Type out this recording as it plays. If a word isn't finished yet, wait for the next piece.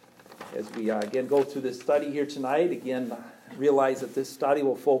as we again go through this study here tonight. Again, realize that this study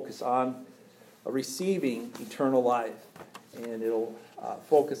will focus on receiving eternal life, and it'll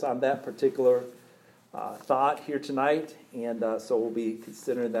focus on that particular thought here tonight, and so we'll be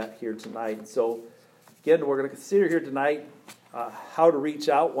considering that here tonight. So again, we're going to consider here tonight how to reach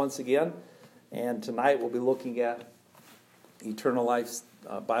out once again, and tonight we'll be looking at Eternal Life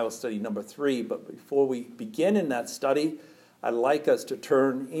Bible Study number 3. But before we begin in that study, I'd like us to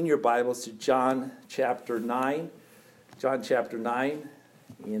turn in your Bibles to John chapter 9. John chapter 9.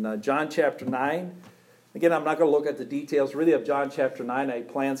 In John chapter 9, again, I'm not going to look at the details really of John chapter 9. I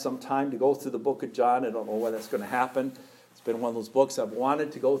plan some time to go through the book of John. I don't know when that's going to happen. It's been one of those books I've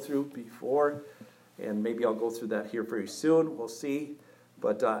wanted to go through before, and maybe I'll go through that here very soon. We'll see.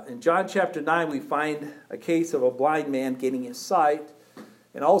 But in John chapter 9, we find a case of a blind man getting his sight,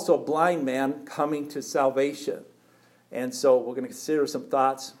 and also a blind man coming to salvation. And so we're going to consider some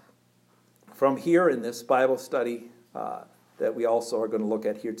thoughts from here in this Bible study that we also are going to look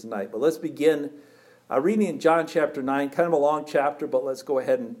at here tonight. But let's begin reading in John chapter 9, kind of a long chapter, but let's go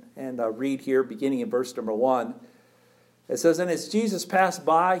ahead and read here, beginning in verse number 1. It says, "And as Jesus passed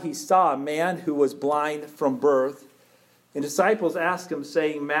by, he saw a man who was blind from birth. And disciples asked him,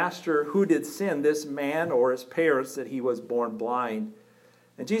 saying, 'Master, who did sin, this man or his parents, that he was born blind?'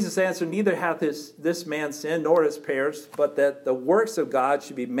 And Jesus answered, 'Neither hath this man sinned, nor his parents, but that the works of God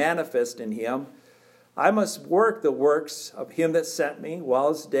should be manifest in him. I must work the works of him that sent me,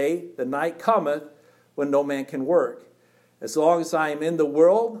 while it's day. The night cometh, when no man can work. As long as I am in the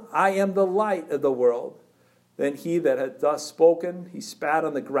world, I am the light of the world.' Then he that had thus spoken, he spat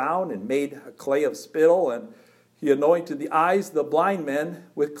on the ground, and made a clay of spittle, and he anointed the eyes of the blind men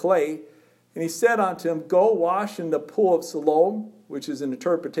with clay. And he said unto him, 'Go wash in the pool of Siloam,' which is an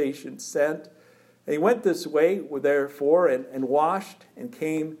interpretation, sent. And he went this way, therefore, and washed, and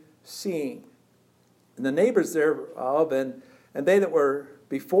came seeing. And the neighbors thereof, and they that were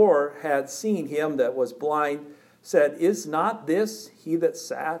before had seen him that was blind, said, 'Is not this he that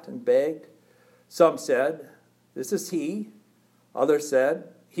sat and begged?' Some said, 'This is he.' Others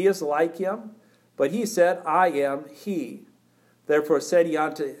said, 'He is like him.' But he said, 'I am he.' Therefore said he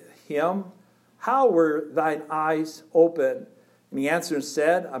unto him, 'How were thine eyes open?' And he answered and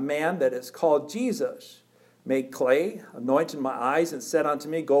said, 'A man that is called Jesus made clay, anointed my eyes, and said unto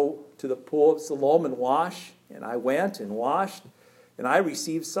me, Go to the pool of Siloam and wash. And I went and washed, and I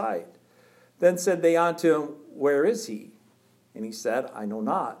received sight. Then said they unto him, Where is he? And he said, I know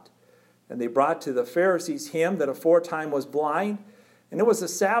not. And they brought to the Pharisees him that aforetime was blind. And it was the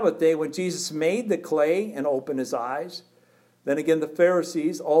Sabbath day when Jesus made the clay and opened his eyes. Then again the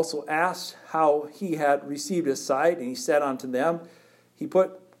Pharisees also asked how he had received his sight. And he said unto them, He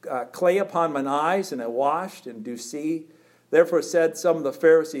put clay upon mine eyes, and I washed, and do see. Therefore said some of the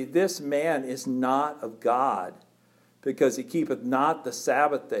Pharisees, This man is not of God, because he keepeth not the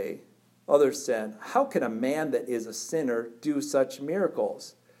Sabbath day. Others said, How can a man that is a sinner do such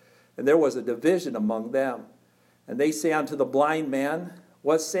miracles? And there was a division among them. And they say unto the blind man,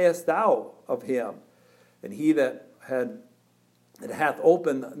 What sayest thou of him? And he that hath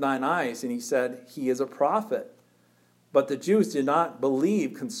opened thine eyes, and he said, He is a prophet. But the Jews did not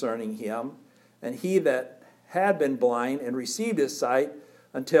believe concerning him, and he that had been blind and received his sight,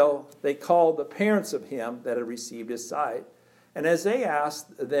 until they called the parents of him that had received his sight. And as they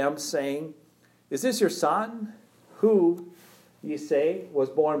asked them, saying, Is this your son, who, ye say, was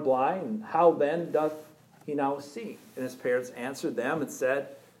born blind? And how then doth he now see? And his parents answered them and said,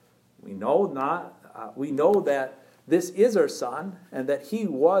 We know that this is our son, and that he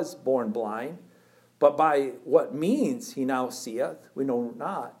was born blind. But by what means he now seeth, we know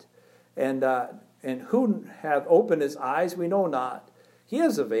not. And who hath opened his eyes, we know not. He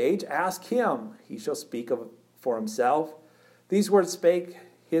is of age, ask him, he shall speak for himself. These words spake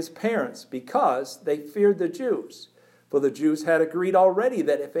his parents, because they feared the Jews. For the Jews had agreed already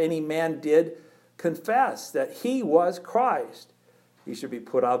that if any man did confess that he was Christ, he should be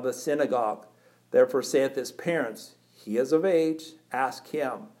put out of the synagogue. Therefore saith his parents, He is of age, ask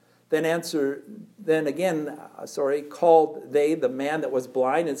him. Called they the man that was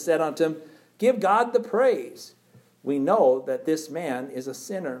blind, and said unto him, Give God the praise. We know that this man is a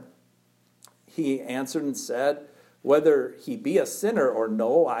sinner. He answered and said, Whether he be a sinner or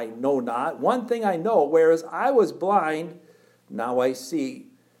no, I know not. One thing I know, whereas I was blind, now I see.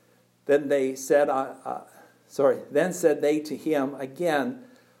 Then said they to him again,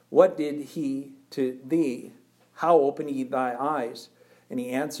 What did he to thee? How opened he thy eyes? And he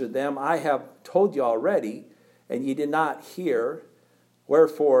answered them, I have told you already, and ye did not hear.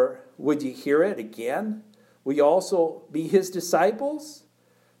 Wherefore would ye hear it again? Will ye also be his disciples?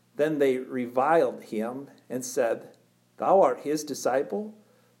 Then they reviled him and said, Thou art his disciple,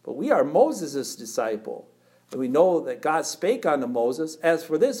 but we are Moses' disciple. And we know that God spake unto Moses, As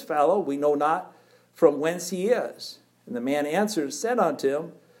for this fellow, we know not from whence he is. And the man answered and said unto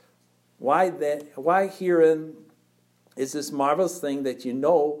him, Why herein is this marvelous thing that you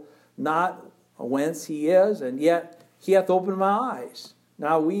know not whence he is, and yet he hath opened my eyes?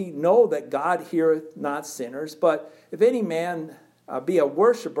 Now we know that God heareth not sinners, but if any man be a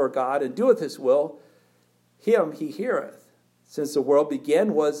worshipper of God and doeth his will, him he heareth. Since the world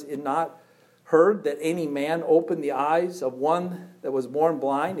began, was it not heard that any man opened the eyes of one that was born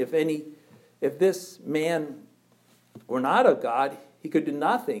blind? If this man were not of God, he could do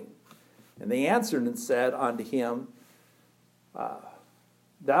nothing. And they answered and said unto him,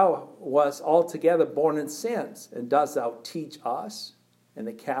 Thou wast altogether born in sins, and dost thou teach us? And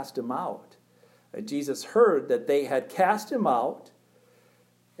they cast him out. And Jesus heard that they had cast him out,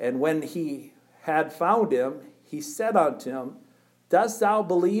 and when he had found him, he said unto him, Dost thou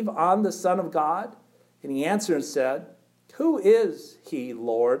believe on the Son of God? And he answered and said, Who is he,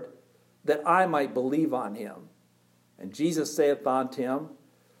 Lord, that I might believe on him? And Jesus saith unto him,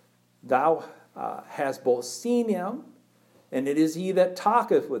 Thou hast both seen him, and it is he that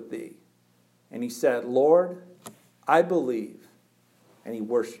talketh with thee. And he said, Lord, I believe. And he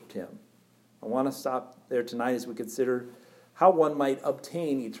worshipped him. I want to stop there tonight as we consider how one might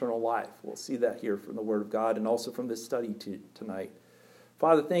obtain eternal life. We'll see that here from the Word of God and also from this study tonight.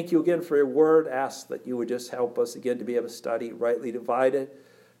 Father, thank you again for your Word. Ask that you would just help us again to be able to study, rightly divide it.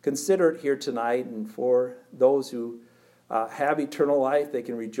 Consider it here tonight, and for those who have eternal life, they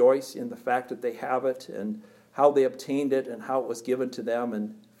can rejoice in the fact that they have it and how they obtained it and how it was given to them.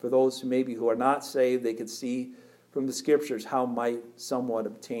 And for those who are not saved, they could see from the Scriptures how might someone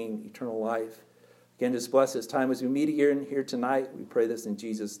obtain eternal life. Again, just bless this time as we meet here tonight. We pray this in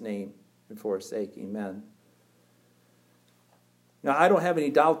Jesus' name and for his sake. Amen. Now, I don't have any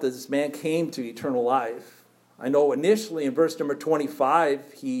doubt that this man came to eternal life. I know initially in verse number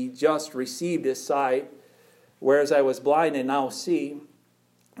 25, he just received his sight, whereas I was blind and now see.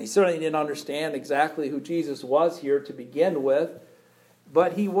 He certainly didn't understand exactly who Jesus was here to begin with,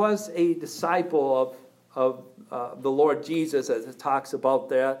 but he was a disciple of the Lord Jesus, as it talks about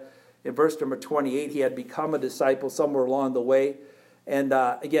that. In verse number 28, he had become a disciple somewhere along the way. And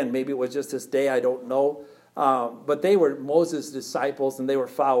again, maybe it was just this day, I don't know. But they were Moses' disciples, and they were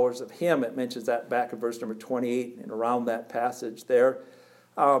followers of him. It mentions that back in verse number 28 and around that passage there.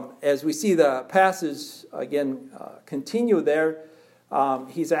 As we see the passage, again, continue there,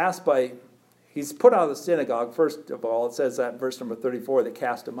 he's put out of the synagogue. First of all, it says that in verse number 34, they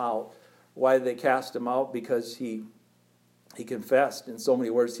cast him out. Why did they cast him out? Because he confessed in so many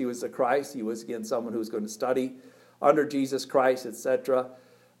words he was the Christ. He was, again, someone who was going to study under Jesus Christ, etc.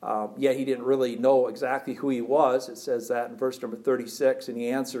 Yet he didn't really know exactly who he was. It says that in verse number 36, and he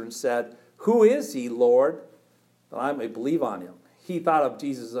answered and said, Who is he, Lord, that I may believe on him? He thought of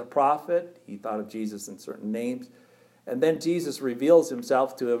Jesus as a prophet. He thought of Jesus in certain names. And then Jesus reveals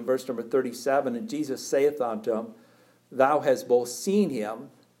himself to him, verse number 37, and Jesus saith unto him, Thou hast both seen him,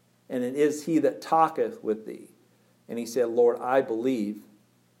 and it is he that talketh with thee. And he said, Lord, I believe.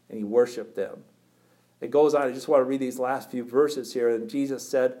 And he worshipped them. It goes on. I just want to read these last few verses here. And Jesus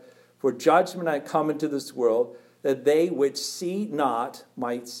said, For judgment I come into this world, that they which see not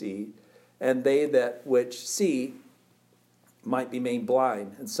might see, and they that which see might be made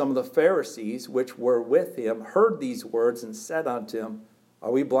blind. And some of the Pharisees which were with him heard these words and said unto him,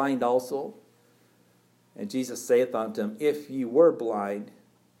 Are we blind also? And Jesus saith unto him, If ye were blind,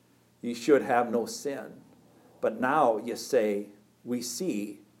 ye should have no sin. But now ye say, We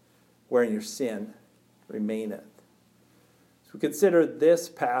see, wherein your sin remaineth. As we consider this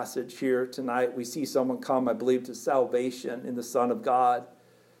passage here tonight, we see someone come, I believe, to salvation in the Son of God.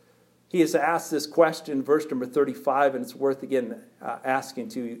 He has asked this question, verse number 35, and it's worth, again, asking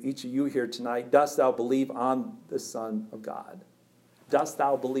to each of you here tonight, Dost thou believe on the Son of God? Dost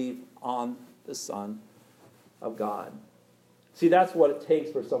thou believe on the Son of God? See, that's what it takes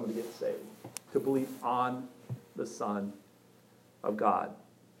for someone to get saved, to believe on the Son of God.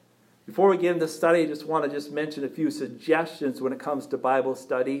 Before we get into study, I just want to mention a few suggestions when it comes to Bible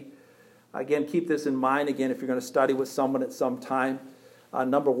study. Again, keep this in mind, again, if you're going to study with someone at some time.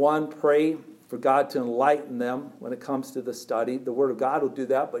 Number one, pray for God to enlighten them when it comes to the study. The Word of God will do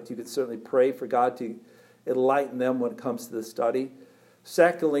that, but you can certainly pray for God to enlighten them when it comes to the study.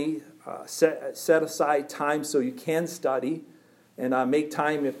 Secondly, set aside time so you can study, and make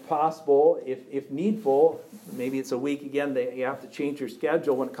time if possible, if needful. Maybe it's a week again that you have to change your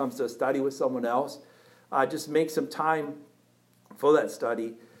schedule when it comes to a study with someone else. Just make some time for that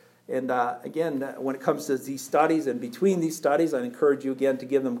study. And again, when it comes to these studies and between these studies, I encourage you again to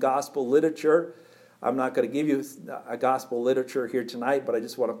give them gospel literature. I'm not going to give you a gospel literature here tonight, but I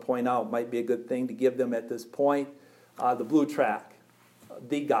just want to point out it might be a good thing to give them at this point. The blue track,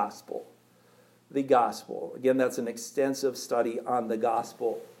 the gospel. The gospel. Again, that's an extensive study on the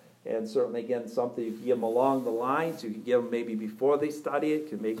gospel. And certainly, again, something you can give them along the lines. You can give them maybe before they study it. You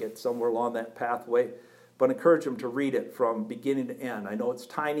can make it somewhere along that pathway. But encourage them to read it from beginning to end. I know it's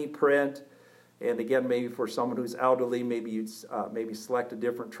tiny print. And again, maybe for someone who's elderly, maybe you'd maybe select a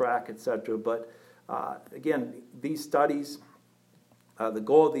different track, etc. But again, these studies, the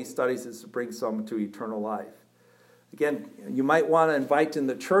goal of these studies is to bring someone to eternal life. Again, you might want to invite in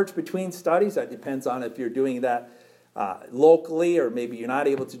the church between studies. That depends on if you're doing that locally, or maybe you're not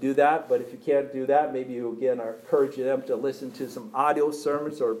able to do that. But if you can't do that, maybe you again are encouraging them to listen to some audio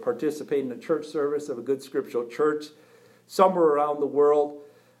sermons or participate in a church service of a good scriptural church somewhere around the world.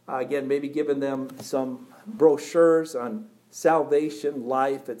 Again, maybe giving them some brochures on salvation,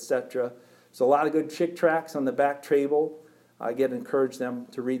 life, etc. So a lot of good chick tracts on the back table. Again, encourage them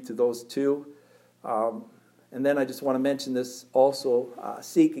to read through those too. And then I just want to mention this also.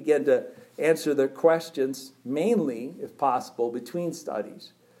 Seek, again, to answer their questions, mainly, if possible, between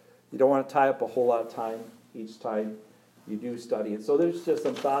studies. You don't want to tie up a whole lot of time each time you do study it. So there's just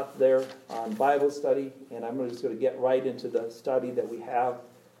some thoughts there on Bible study, and I'm just going to get right into the study that we have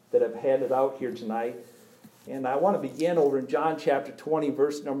that I've handed out here tonight. And I want to begin over in John chapter 20,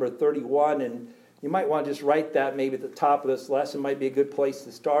 verse number 31, and you might want to just write that maybe at the top of this lesson. Might be a good place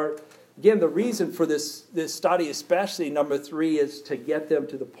to start. Again, the reason for this study, especially number 3, is to get them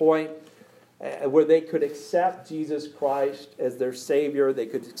to the point where they could accept Jesus Christ as their Savior. They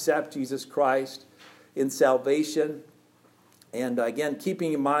could accept Jesus Christ in salvation. And again,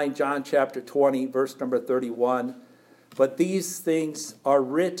 keeping in mind John chapter 20, verse number 31, but these things are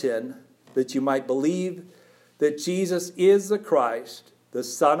written that you might believe that Jesus is the Christ, the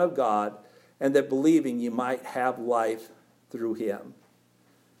Son of God, and that believing you might have life through him.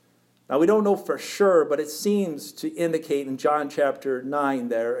 Now, we don't know for sure, but it seems to indicate in John chapter 9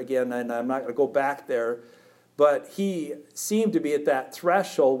 there, again, and I'm not going to go back there, but he seemed to be at that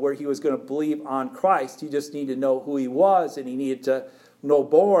threshold where he was going to believe on Christ. He just needed to know who he was, and he needed to know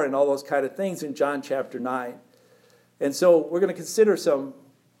more and all those kind of things in John chapter 9. And so we're going to consider some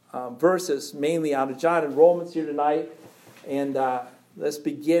verses, mainly out of John and Romans here tonight. And let's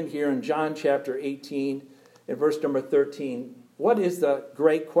begin here in John chapter 18 and verse number 13. What is the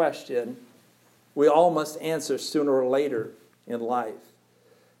great question we all must answer sooner or later in life?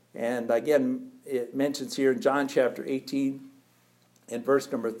 And again, it mentions here in John chapter 18 and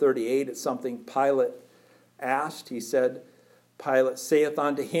verse number 38, it's something Pilate asked. He said, Pilate saith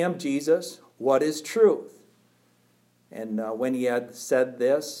unto him, Jesus, what is truth? And when he had said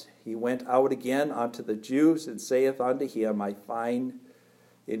this, he went out again unto the Jews and saith unto him, I find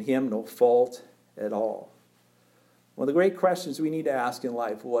in him no fault at all. One of the great questions we need to ask in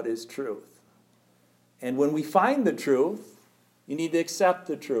life, what is truth? And when we find the truth, you need to accept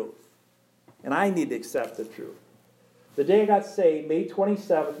the truth. And I need to accept the truth. The day I got saved, May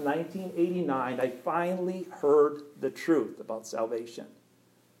 27th, 1989, I finally heard the truth about salvation.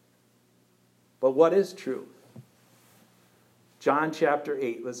 But what is truth? John chapter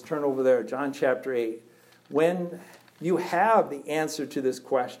 8. Let's turn over there. John chapter 8. When you have the answer to this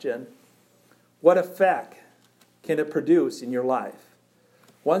question, what effect can it produce in your life?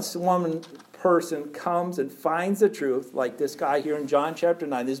 Once one person comes and finds the truth, like this guy here in John chapter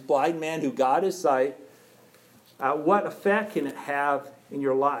 9, this blind man who got his sight, what effect can it have in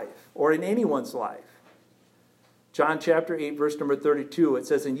your life or in anyone's life? John chapter 8, verse number 32, it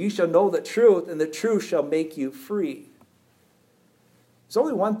says, and you shall know the truth, and the truth shall make you free. There's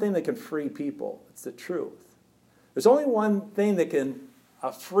only one thing that can free people. It's the truth. There's only one thing that can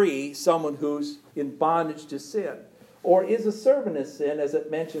free someone who's in bondage to sin, or is a servant of sin, as it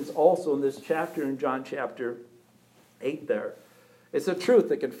mentions also in this chapter in John chapter 8 there. It's the truth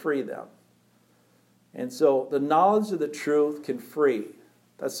that can free them. And so the knowledge of the truth can free.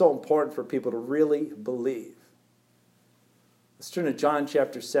 That's so important for people to really believe. Let's turn to John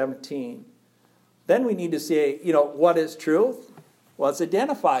chapter 17. Then we need to say, what is truth? Well, it's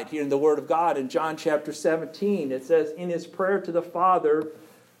identified here in the Word of God in John chapter 17. It says, in his prayer to the Father,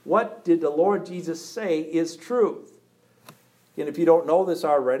 what did the Lord Jesus say is truth? And if you don't know this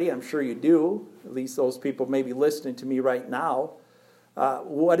already, I'm sure you do. At least those people may be listening to me right now.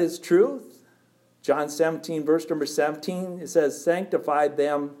 What is truth? John 17, verse number 17, it says, sanctify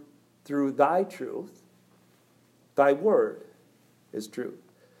them through thy truth. Thy word is truth.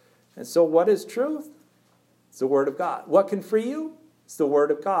 And so what is truth? It's the Word of God. What can free you? It's the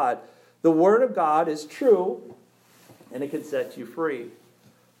Word of God. The Word of God is true, and it can set you free.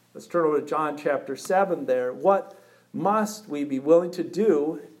 Let's turn over to John chapter 7 there. What must we be willing to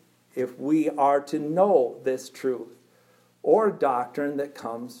do if we are to know this truth or doctrine that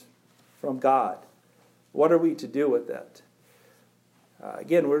comes from God? What are we to do with it?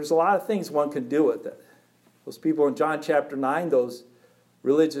 Again, there's a lot of things one can do with it. Those people in John chapter 9, those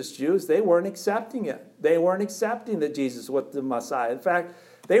religious Jews, they weren't accepting it. They weren't accepting that Jesus was the Messiah. In fact,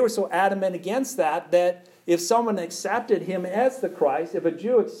 they were so adamant against that if someone accepted him as the Christ, if a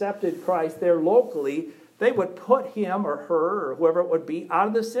Jew accepted Christ there locally, they would put him or her or whoever it would be out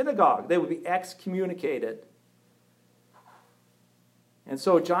of the synagogue. They would be excommunicated. And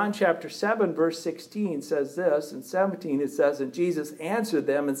so John chapter 7 verse 16 says this, and 17 it says, "And Jesus answered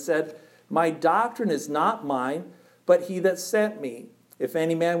them and said, My doctrine is not mine, but he that sent me. If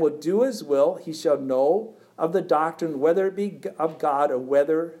any man will do his will, he shall know of the doctrine, whether it be of God or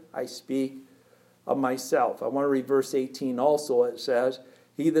whether I speak of myself." I want to read verse 18 also. It says,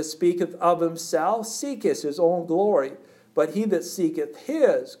 "He that speaketh of himself seeketh his own glory, but he that seeketh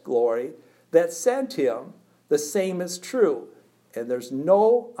his glory that sent him, the same is true, and there's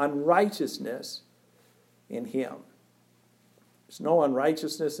no unrighteousness in him." There's no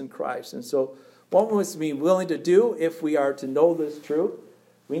unrighteousness in Christ. And so what we must be willing to do if we are to know this truth,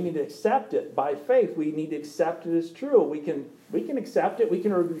 we need to accept it by faith. We need to accept it as true. We can accept it. We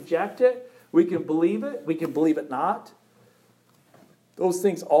can reject it. We can believe it. We can believe it not. Those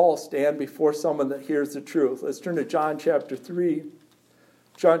things all stand before someone that hears the truth. Let's turn to John chapter 3.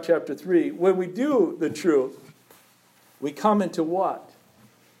 John chapter 3. When we do the truth, we come into what?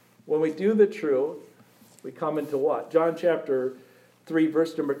 When we do the truth, we come into what? John chapter 3,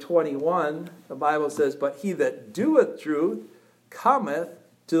 verse number 21, the Bible says, "But he that doeth truth cometh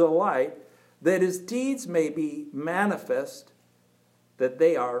to the light, that his deeds may be manifest, that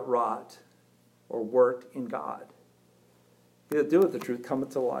they are wrought or worked in God." He that doeth the truth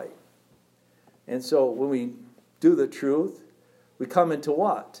cometh to light. And so when we do the truth, we come into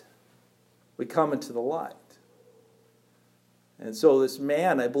what? We come into the light. And so this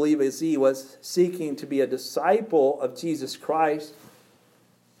man, I believe, as he was seeking to be a disciple of Jesus Christ,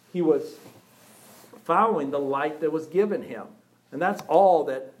 he was following the light that was given him. And that's all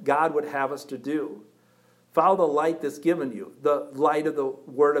that God would have us to do. Follow the light that's given you, the light of the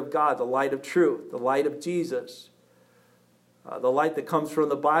Word of God, the light of truth, the light of Jesus, the light that comes from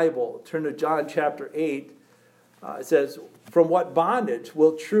the Bible. Turn to John chapter 8. It says, "From what bondage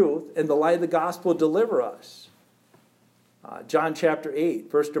will truth and the light of the gospel deliver us?" John chapter 8,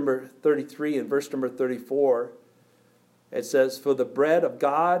 verse number 33 and verse number 34, it says, "For the bread of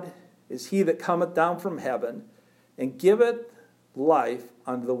God is he that cometh down from heaven, and giveth life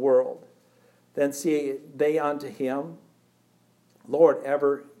unto the world. Then say they unto him, Lord,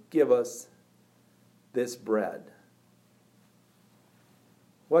 ever give us this bread."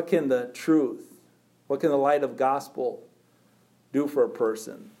 What can the truth, what can the light of gospel do for a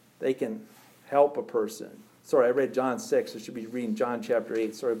person? They can help a person. Sorry, I read John 6. I should be reading John chapter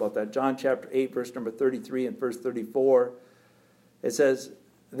 8. Sorry about that. John chapter 8, verse number 33 and verse 34. It says,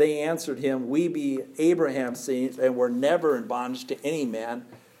 "They answered him, We be Abraham's seed, and were never in bondage to any man.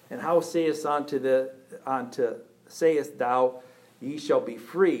 And how sayest thou, Ye shall be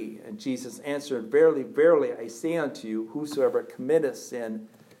free? And Jesus answered, Verily, verily, I say unto you, whosoever committeth sin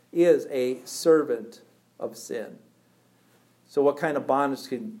is a servant of sin." So what kind of bondage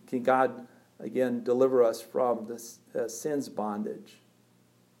can God, again, deliver us from this sin's bondage?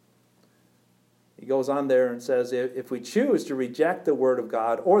 He goes on there and says, if we choose to reject the Word of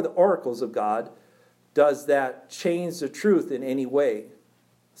God or the oracles of God, does that change the truth in any way?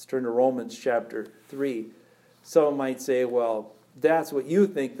 Let's turn to Romans chapter 3. Someone might say, well, that's what you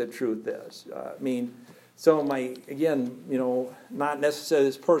think the truth is. Someone might, again, not necessarily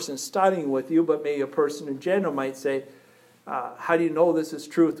this person studying with you, but maybe a person in general might say, how do you know this is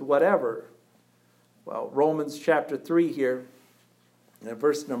truth, whatever? Well, Romans chapter 3 here, in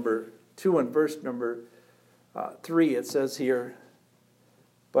verse number 2 and verse number 3, it says here,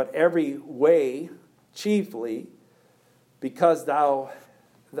 "But every way chiefly, because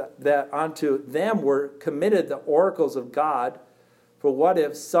that unto them were committed the oracles of God, for what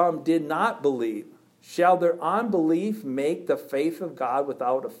if some did not believe? Shall their unbelief make the faith of God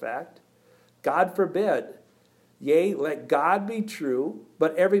without effect? God forbid. Yea, let God be true,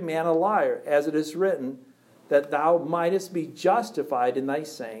 but every man a liar, as it is written, that thou mightest be justified in thy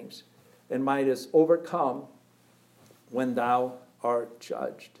sayings, and mightest overcome when thou art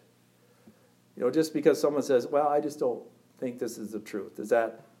judged." Just because someone says, well, I just don't think this is the truth, does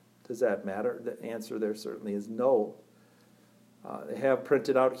that matter? The answer there certainly is no. They have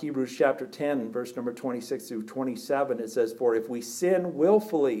printed out Hebrews chapter 10, verse number 26 through 27. It says, "For if we sin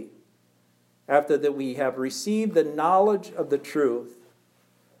willfully, after that we have received the knowledge of the truth,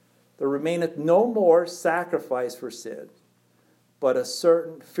 there remaineth no more sacrifice for sin, but a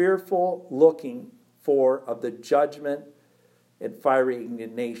certain fearful looking for of the judgment and fiery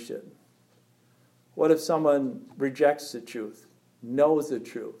indignation." What if someone rejects the truth, knows the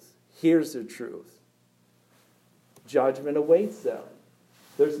truth, hears the truth? Judgment awaits them.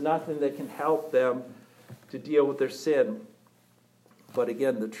 There's nothing that can help them to deal with their sin, but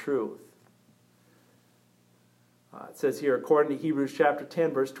again, the truth. It says here, according to Hebrews chapter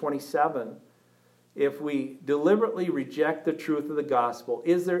 10, verse 27, if we deliberately reject the truth of the gospel,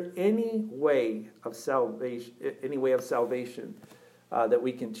 is there any way of salvation that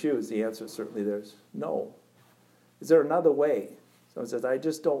we can choose? The answer is certainly there's no. Is there another way? Someone says, I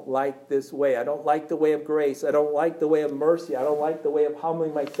just don't like this way. I don't like the way of grace. I don't like the way of mercy. I don't like the way of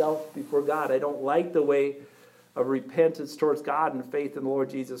humbling myself before God. I don't like the way of repentance towards God and faith in the Lord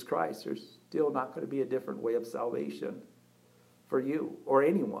Jesus Christ. There's still not going to be a different way of salvation for you or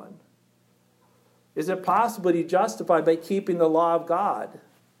anyone. Is it possible to be justified by keeping the law of God?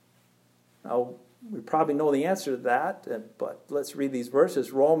 Now, we probably know the answer to that, but let's read these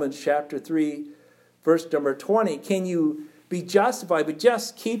verses. Romans chapter 3, verse number 20. Can you be justified by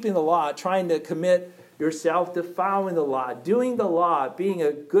just keeping the law, trying to commit yourself to following the law, doing the law, being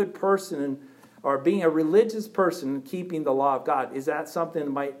a good person, or being a religious person and keeping the law of God? Is that something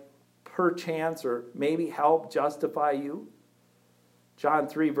that might perchance or maybe help justify you? John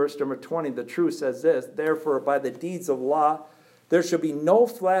 3, verse number 20, the truth says this, "Therefore, by the deeds of law, there shall be no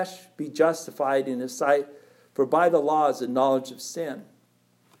flesh be justified in his sight, for by the law is the knowledge of sin."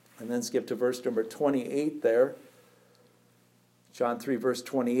 And then skip to verse number 28 there. John 3, verse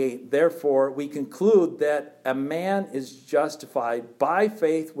 28. "Therefore, we conclude that a man is justified by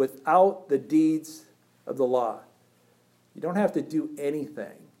faith without the deeds of the law." You don't have to do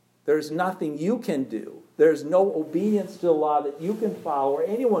anything. There's nothing you can do. There's no obedience to the law that you can follow or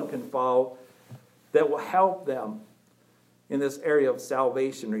anyone can follow that will help them in this area of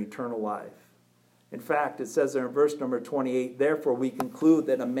salvation or eternal life. In fact, it says there in verse number 28, "Therefore we conclude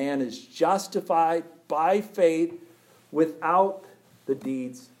that a man is justified by faith without the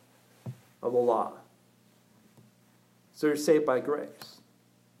deeds of the law." So you're saved by grace,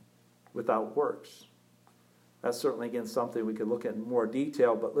 without works. That's certainly, again, something we could look at in more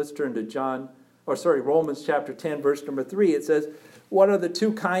detail, but let's turn to Romans chapter 10, verse number 3. It says, "What are the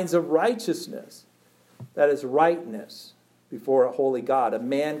two kinds of righteousness?" That is rightness before a holy God. A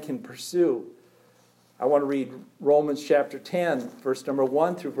man can pursue. I want to read Romans chapter 10, verse number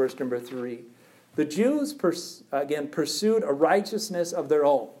 1 through verse number 3. The Jews, pursued a righteousness of their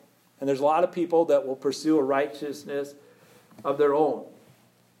own. And there's a lot of people that will pursue a righteousness of their own.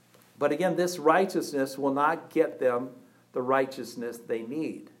 But again, this righteousness will not get them the righteousness they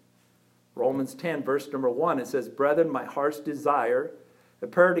need. Romans 10, verse number 1, it says, "Brethren, my heart's desire, the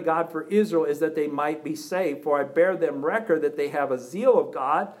prayer to God for Israel is that they might be saved. For I bear them record that they have a zeal of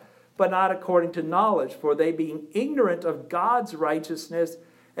God, but not according to knowledge. For they being ignorant of God's righteousness,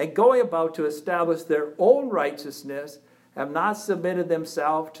 and going about to establish their own righteousness, have not submitted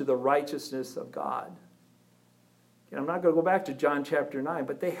themselves to the righteousness of God." And I'm not going to go back to John chapter 9,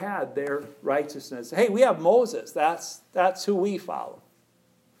 but they had their righteousness. Hey, we have Moses. That's who we follow.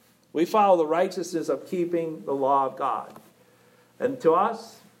 We follow the righteousness of keeping the law of God. And to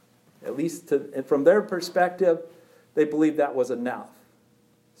us, at least from their perspective, they believed that was enough.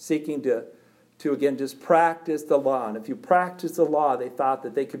 Seeking to again, just practice the law. And if you practice the law, they thought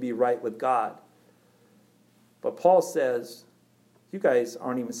that they could be right with God. But Paul says, you guys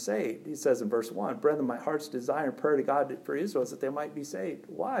aren't even saved. He says in verse 1, "Brethren, my heart's desire and prayer to God for Israel is that they might be saved."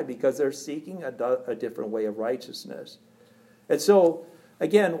 Why? Because they're seeking a different way of righteousness. And so,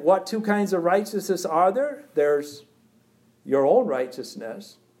 again, what two kinds of righteousness are there? There's your own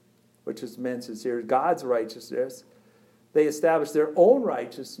righteousness, which is mentioned here, God's righteousness. They established their own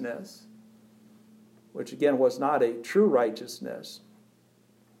righteousness, which again was not a true righteousness.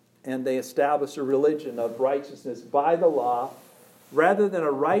 And they established a religion of righteousness by the law rather than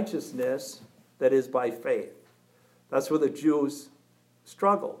a righteousness that is by faith. That's where the Jews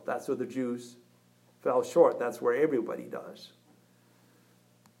struggled. That's where the Jews fell short. That's where everybody does.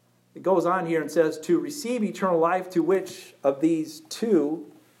 It goes on here and says, "To receive eternal life, to which of these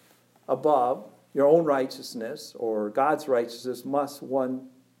two above, your own righteousness or God's righteousness, must one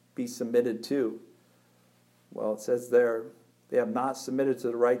be submitted to?" Well, it says there, they have not submitted to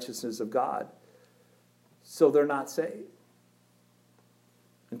the righteousness of God, so they're not saved.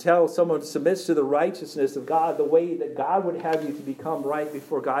 Until someone submits to the righteousness of God, the way that God would have you to become right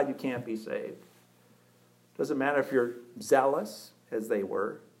before God, you can't be saved. Doesn't matter if you're zealous, as they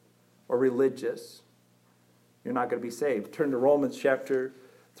were, or religious. You're not going to be saved. Turn to Romans chapter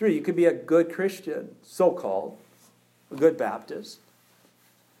 3. You could be a good Christian, so-called, a good Baptist,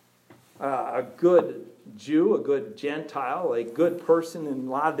 a good Jew, a good Gentile, a good person in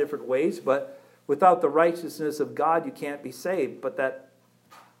a lot of different ways, but without the righteousness of God, you can't be saved. But that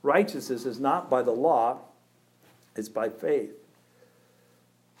righteousness is not by the law, it's by faith.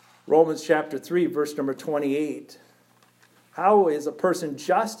 Romans chapter 3, verse number 28. How is a person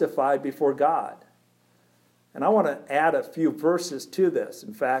justified before God? And I want to add a few verses to this.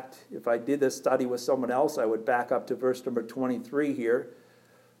 In fact, if I did this study with someone else, I would back up to verse number 23 here.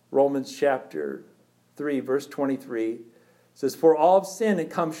 Romans chapter 3, verse 23. It says, "For all have sinned and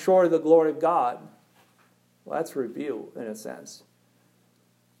come short of the glory of God." Well, that's review in a sense.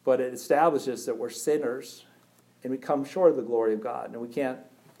 But it establishes that we're sinners and we come short of the glory of God. And we can't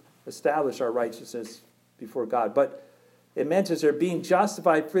establish our righteousness before God. But it mentions they're being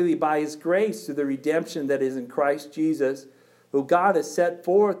justified freely by His grace through the redemption that is in Christ Jesus, who God has set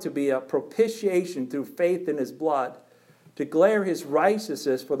forth to be a propitiation through faith in His blood, to declare His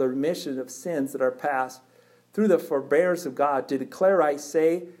righteousness for the remission of sins that are past, through the forbearance of God, to declare, I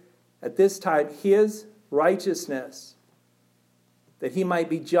say, at this time His righteousness, that He might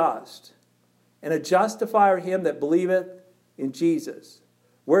be just, and a justifier him that believeth in Jesus.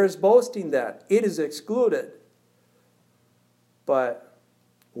 Where is boasting then? It is excluded. But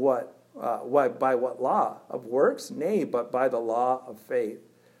what? By what law? Of works? Nay, but by the law of faith.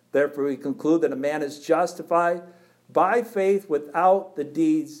 Therefore we conclude that a man is justified by faith without the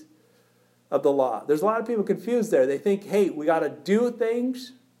deeds of the law. There's a lot of people confused there. They think, hey, we got to do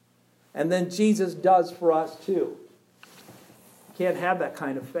things, and then Jesus does for us too. You can't have that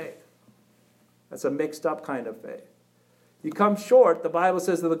kind of faith. That's a mixed up kind of faith. You come short, the Bible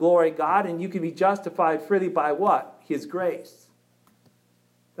says, of the glory of God, and you can be justified freely by what? His grace.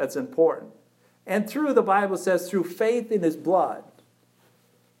 That's important. And through, the Bible says, through faith in His blood.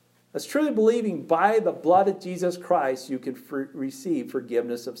 That's truly believing by the blood of Jesus Christ you can receive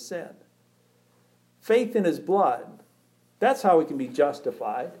forgiveness of sin. Faith in His blood. That's how we can be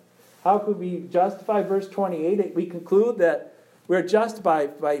justified. How could we be justified? Verse 28, we conclude that we're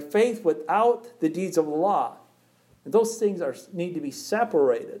justified by faith without the deeds of the law. And those things need to be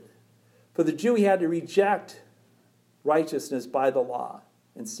separated. For the Jew, he had to reject righteousness by the law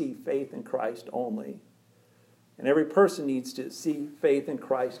and see faith in Christ only. And every person needs to see faith in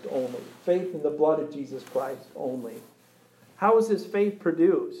Christ only. Faith in the blood of Jesus Christ only. How is this faith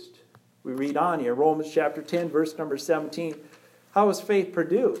produced? We read on here, Romans chapter 10, verse number 17. How is faith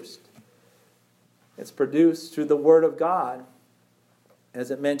produced? It's produced through the Word of God,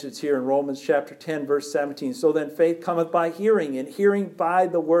 as it mentions here in Romans chapter 10, verse 17. So then faith cometh by hearing, and hearing by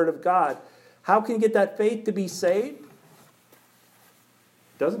the Word of God. How can you get that faith to be saved?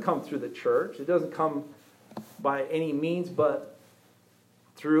 It doesn't come through the church. It doesn't come by any means but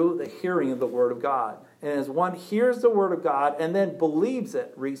through the hearing of the Word of God. And as one hears the Word of God and then believes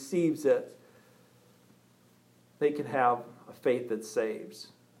it, receives it, they can have a faith that saves.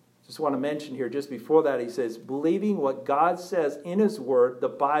 Just want to mention here, just before that, he says, believing what God says in His Word, the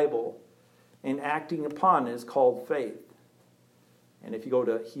Bible, and acting upon it is called faith. And if you go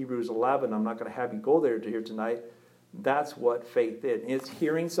to Hebrews 11, I'm not going to have you go there here tonight, that's what faith is. It's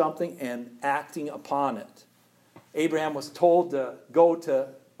hearing something and acting upon it. Abraham was told to go to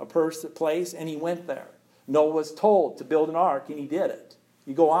a place, and he went there. Noah was told to build an ark, and he did it.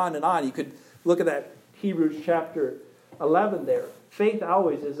 You go on and on. You could look at that Hebrews chapter 11 there. Faith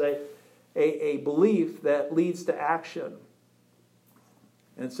always is a belief that leads to action.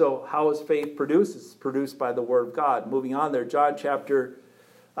 And so how is faith produced? It's produced by the Word of God. Moving on there, John chapter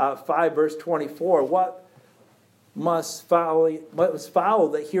 5, verse 24. What must follow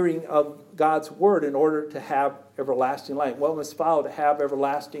the hearing of God's Word in order to have everlasting life? What must follow to have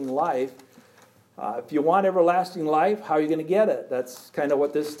everlasting life? If you want everlasting life, how are you going to get it? That's kind of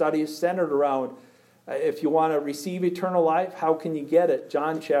what this study is centered around. If you want to receive eternal life, how can you get it?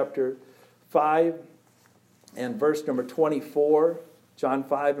 John chapter 5 and verse number 24. John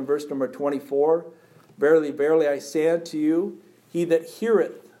 5 and verse number 24. Verily, verily, I say unto you, he that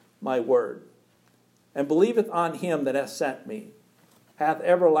heareth my word, and believeth on Him that hath sent me, hath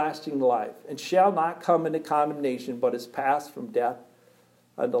everlasting life, and shall not come into condemnation, but is passed from death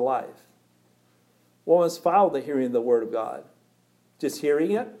unto life. What must follow the hearing of the Word of God? Just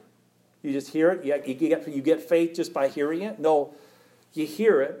hearing it? You just hear it? You get faith just by hearing it? No, you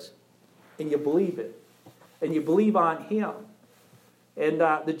hear it, and you believe it. And you believe on Him. And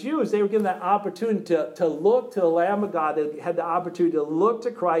the Jews, they were given that opportunity to look to the Lamb of God. They had the opportunity to look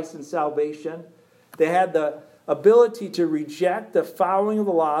to Christ in salvation. They had the ability to reject the following of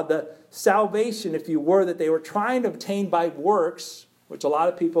the law, the salvation, if you were, that they were trying to obtain by works, which a lot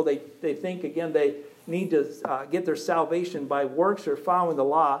of people, they think, again, they need to get their salvation by works or following the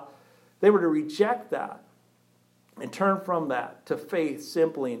law. They were to reject that and turn from that to faith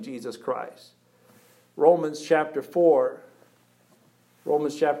simply in Jesus Christ. Romans chapter 4,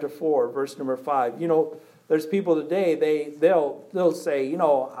 verse number 5. You know, there's people today, they'll say, you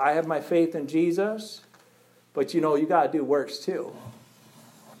know, I have my faith in Jesus, but you know, you got to do works too.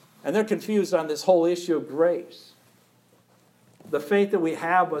 And they're confused on this whole issue of grace. The faith that we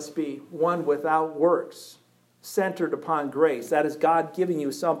have must be one without works, centered upon grace. That is God giving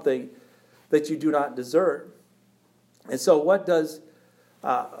you something that you do not deserve. And so what does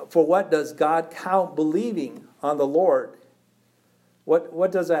God count believing on the Lord?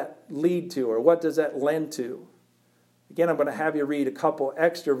 What does that lead to, or what does that lend to? Again, I'm going to have you read a couple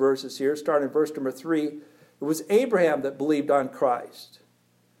extra verses here, starting in verse number 3. It was Abraham that believed on Christ.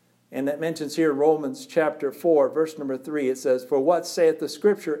 And that mentions here in Romans chapter 4, verse number 3, it says, "For what saith the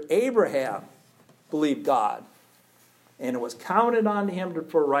Scripture? Abraham believed God, and it was counted unto him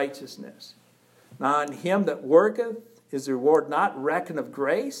for righteousness. Now on him that worketh is the reward not reckoned of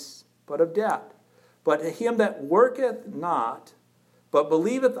grace, but of debt. But him that worketh not, but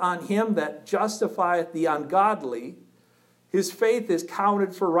believeth on him that justifieth the ungodly, his faith is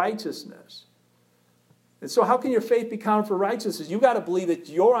counted for righteousness." And so how can your faith be counted for righteousness? You've got to believe that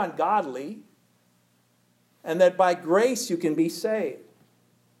you're ungodly and that by grace you can be saved.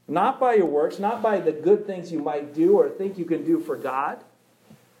 Not by your works, not by the good things you might do or think you can do for God,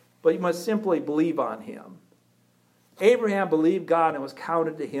 but you must simply believe on him. Abraham believed God and it was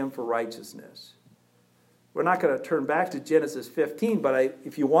counted to him for righteousness. We're not going to turn back to Genesis 15, but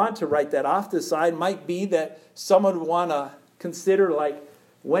if you want to write that off to the side, might be that someone would want to consider, like,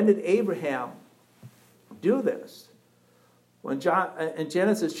 when did Abraham do this? In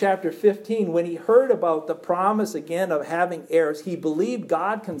Genesis chapter 15, when he heard about the promise again of having heirs, he believed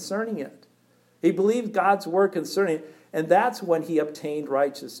God concerning it. He believed God's word concerning it, and that's when he obtained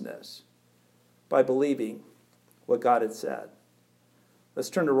righteousness, by believing what God had said. Let's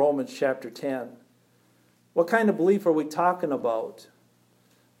turn to Romans chapter 10. What kind of belief are we talking about?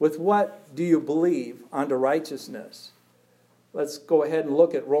 With what do you believe unto righteousness? Let's go ahead and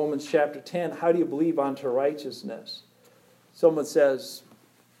look at Romans chapter 10. How do you believe unto righteousness? Someone says,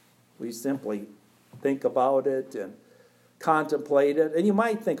 we simply think about it and contemplate it. And you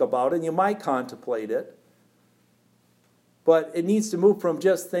might think about it and you might contemplate it. But it needs to move from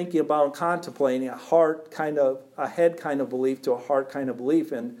just thinking about and contemplating a head kind of belief to a heart kind of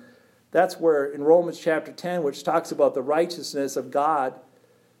belief. And that's where in Romans chapter 10, which talks about the righteousness of God,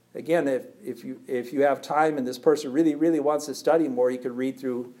 again, if you have time and this person really, really wants to study more, you could read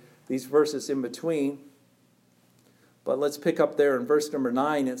through these verses in between. But let's pick up there in verse number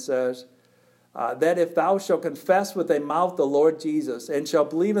 9. It says, that if thou shalt confess with thy mouth the Lord Jesus, and shalt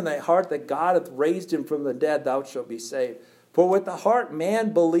believe in thy heart that God hath raised him from the dead, thou shalt be saved. For with the heart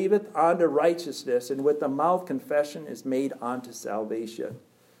man believeth unto righteousness, and with the mouth confession is made unto salvation.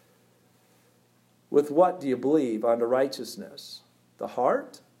 With what do you believe unto righteousness? The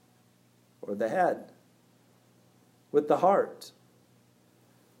heart or the head? With the heart.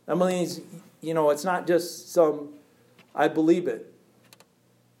 That means, it's not just some, I believe it.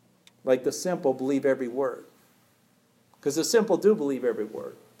 Like the simple believe every word. Because the simple do believe every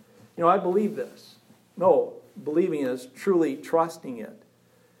word. I believe this. No, believing is truly trusting it.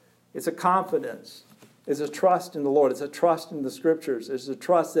 It's a confidence. It's a trust in the Lord. It's a trust in the Scriptures. It's a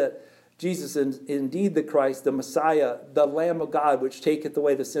trust that Jesus is indeed the Christ, the Messiah, the Lamb of God, which taketh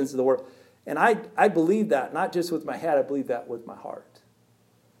away the sins of the world. And I believe that, not just with my head, I believe that with my heart.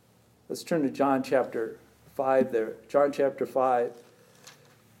 Let's turn to John chapter 5 there. John chapter 5.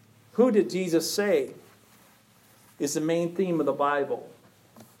 Who did Jesus say is the main theme of the Bible?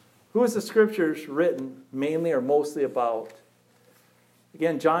 Who is the Scriptures written mainly or mostly about?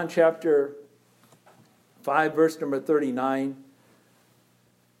 Again, John chapter 5, verse number 39.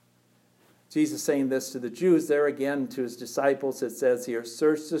 Jesus saying this to the Jews. There again to his disciples it says here,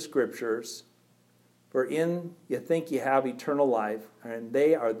 search the Scriptures, for in you think you have eternal life, and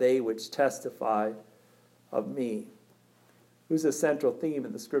they are they which testify of me. Who's the central theme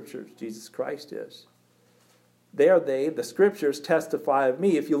in the Scriptures? Jesus Christ is. They are they, the Scriptures testify of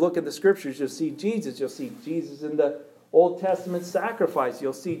me. If you look at the Scriptures, you'll see Jesus. You'll see Jesus in the Old Testament sacrifice.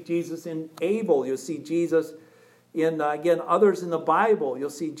 You'll see Jesus in Abel. You'll see Jesus in, again, others in the Bible. You'll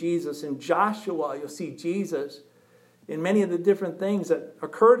see Jesus in Joshua. You'll see Jesus in many of the different things that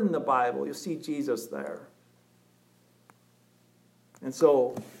occurred in the Bible, you'll see Jesus there. And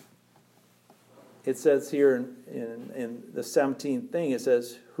so it says here in the 17th thing, it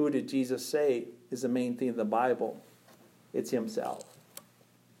says, who did Jesus say is the main theme of the Bible? It's himself.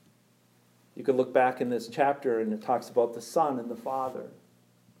 You could look back in this chapter and it talks about the Son and the Father.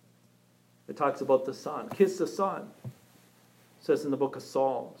 It talks about the Son. Kiss the Son. It says in the book of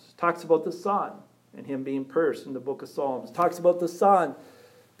Psalms. It talks about the Son and him being pierced in the book of Psalms. It talks about the Son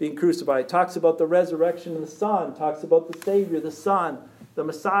being crucified. It talks about the resurrection of the Son. It talks about the Savior, the Son, the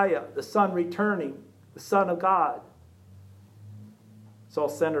Messiah, the Son returning, the Son of God. It's all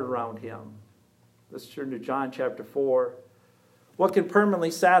centered around him. Let's turn to John chapter 4. What can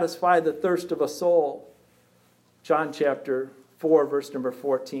permanently satisfy the thirst of a soul? John chapter 4, verse number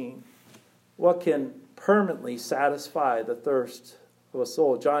 14. What can permanently satisfy the thirst of a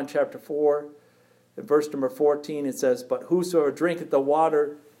soul? John chapter 4, in verse number 14, it says, but whosoever drinketh the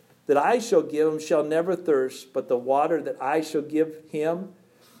water that I shall give him shall never thirst, but the water that I shall give him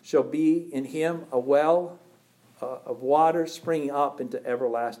shall be in him a well of water springing up into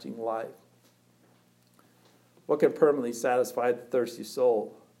everlasting life. What can permanently satisfy the thirsty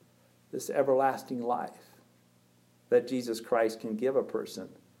soul? This everlasting life that Jesus Christ can give a person.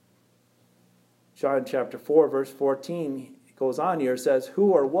 John chapter 4, verse 14, it goes on here, it says,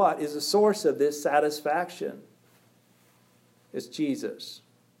 who or what is the source of this satisfaction? It's Jesus.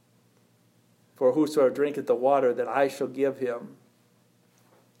 For whosoever drinketh the water that I shall give him.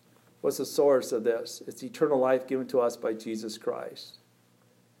 What's the source of this? It's eternal life given to us by Jesus Christ.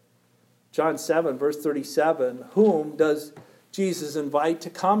 John 7, verse 37, whom does Jesus invite to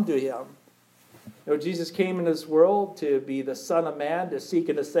come to him? You know, Jesus came in this world to be the Son of Man, to seek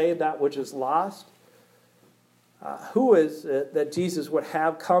and to save that which is lost. Who is it that Jesus would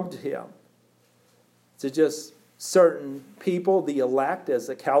have come to him? Is it just certain people, the elect, as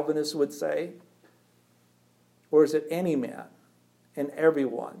the Calvinists would say? Or is it any man and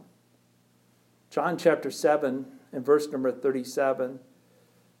everyone? John chapter 7 and verse number 37,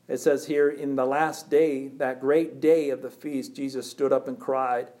 it says here, in the last day, that great day of the feast, Jesus stood up and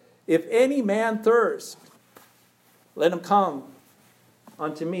cried, if any man thirst, let him come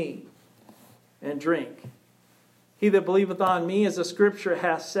unto me and drink. He that believeth on me, as the scripture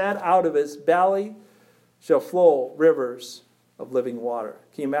hath said, out of his belly shall flow rivers of living water.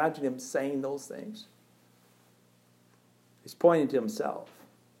 Can you imagine him saying those things? He's pointing to himself.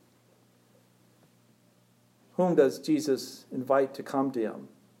 Whom does Jesus invite to come to him?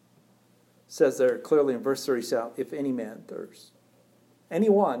 It says there clearly in verse 37, if any man thirst.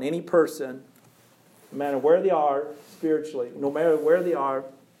 Anyone, any person, no matter where they are spiritually, no matter where they are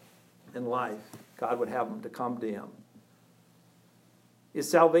in life, God would have them to come to him. Is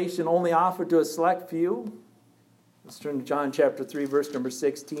salvation only offered to a select few? Let's turn to John chapter 3, verse number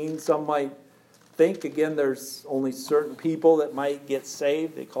 16. Some might think, again, there's only certain people that might get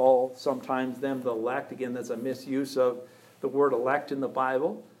saved. They call sometimes them the elect. Again, that's a misuse of the word elect in the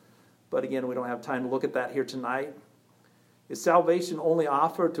Bible. But again, we don't have time to look at that here tonight. Is salvation only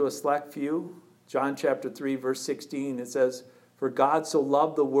offered to a select few? John chapter 3, verse 16, it says, for God so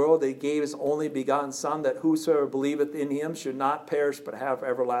loved the world that he gave his only begotten Son, that whosoever believeth in him should not perish but have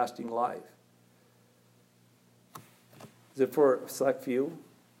everlasting life. Is it for a select few?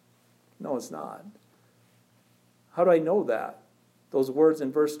 No, it's not. How do I know that? Those words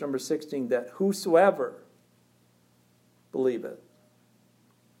in verse number 16, that whosoever believeth.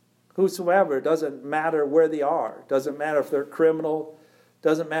 Whosoever, doesn't matter where they are. Doesn't matter if they're criminal.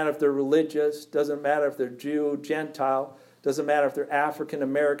 Doesn't matter if they're religious. Doesn't matter if they're Jew, Gentile. Doesn't matter if they're African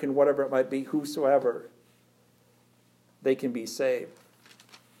American, whatever it might be. Whosoever, they can be saved.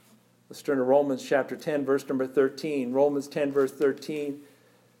 Let's turn to Romans chapter 10, verse number 13. Romans 10, verse 13.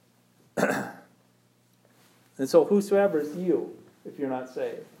 And so whosoever is you, if you're not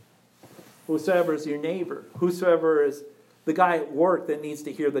saved. Whosoever is your neighbor. Whosoever is the guy at work that needs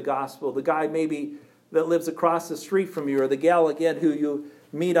to hear the gospel. The guy maybe that lives across the street from you. Or the gal, again, who you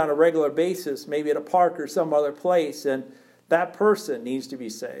meet on a regular basis, maybe at a park or some other place. And that person needs to be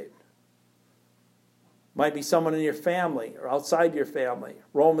saved. Might be someone in your family or outside your family.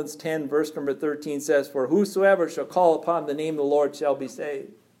 Romans 10, verse number 13 says, for whosoever shall call upon the name of the Lord shall be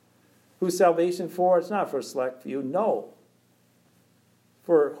saved. Who's salvation for? It's not for a select few. No.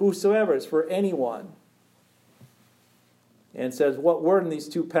 For whosoever. It's for anyone. And it says, what word in these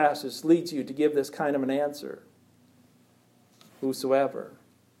two passages leads you to give this kind of an answer? Whosoever.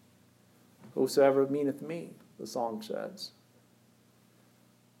 Whosoever meaneth me, the song says.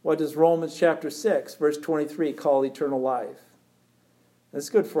 What does Romans chapter 6, verse 23 call eternal life? It's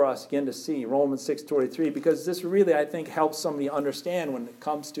good for us, again, to see Romans 6:23, because this really, I think, helps somebody understand when it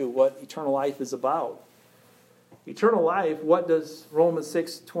comes to what eternal life is about. Eternal life, what does Romans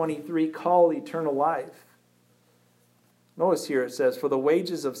 6:23 call eternal life? Notice here it says, "For the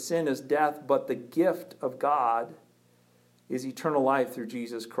wages of sin is death, but the gift of God is eternal life through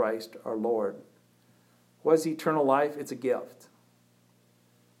Jesus Christ our Lord." What is eternal life? It's a gift.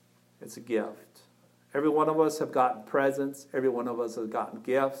 It's a gift. Every one of us have gotten presents. Every one of us has gotten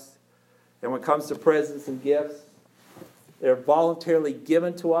gifts. And when it comes to presents and gifts, they're voluntarily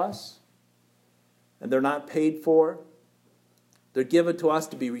given to us, and they're not paid for. They're given to us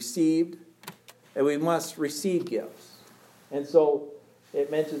to be received, and we must receive gifts. And so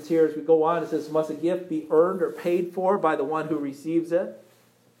it mentions here as we go on, it says, "Must a gift be earned or paid for by the one who receives it?"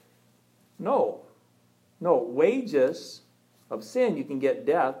 No. No. Wages of sin, you can get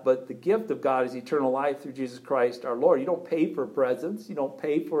death, but the gift of God is eternal life through Jesus Christ our Lord. You don't pay for presents. You don't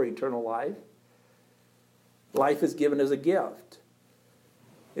pay for eternal life. Life is given as a gift.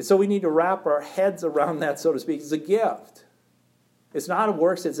 And so we need to wrap our heads around that, so to speak. It's a gift. It's not a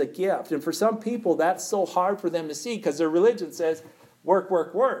works, it's a gift. And for some people, that's so hard for them to see because their religion says, work,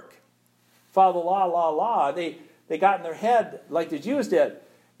 work, work. Follow the law, law, law. They got in their head like the Jews did.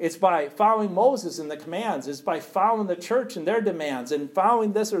 It's by following Moses and the commands. It's by following the church and their demands and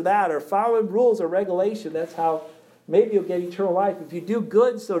following this or that or following rules or regulation. That's how maybe you'll get eternal life. If you do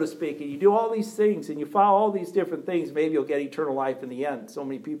good, so to speak, and you do all these things and you follow all these different things, maybe you'll get eternal life in the end. So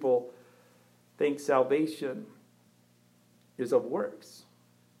many people think salvation is of works.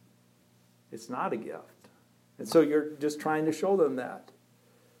 It's not a gift. And so you're just trying to show them that.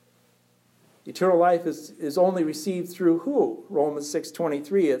 Eternal life is only received through who? Romans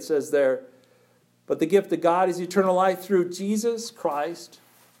 6:23, it says there, "But the gift of God is eternal life through Jesus Christ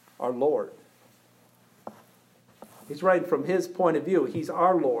our Lord." He's writing from his point of view. He's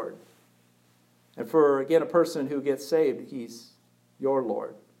our Lord. And for, again, a person who gets saved, he's your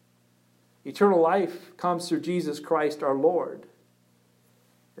Lord. Eternal life comes through Jesus Christ our Lord.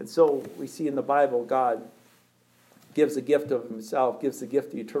 And so we see in the Bible, God gives the gift of himself, gives the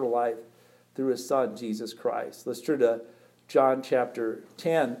gift of eternal life through his Son, Jesus Christ. Let's turn to John chapter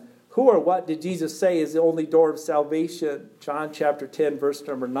 10. Who or what did Jesus say is the only door of salvation? John chapter 10, verse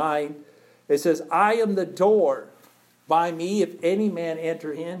number 9. It says, "I am the door. By me, if any man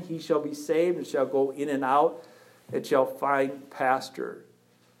enter in, he shall be saved and shall go in and out and shall find pasture."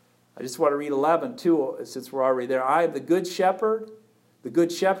 I just want to read 11 too, since we're already there. "I am the good shepherd. The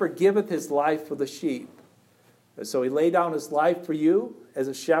good shepherd giveth his life for the sheep." And so he laid down his life for you as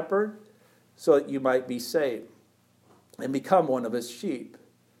a shepherd so that you might be saved and become one of his sheep.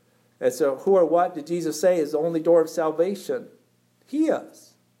 And so who or what did Jesus say is the only door of salvation? He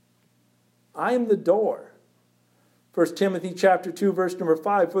is. I am the door. 1 Timothy chapter 2, verse number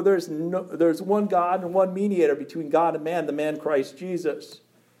 5, "For there's one God and one mediator between God and man, the man Christ Jesus."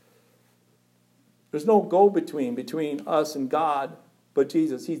 There's no go-between between us and God, but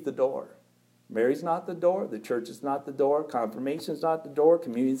Jesus, he's the door. Mary's not the door. The church is not the door. Confirmation's not the door.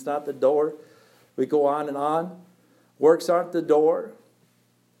 Communion's not the door. We go on and on. Works aren't the door.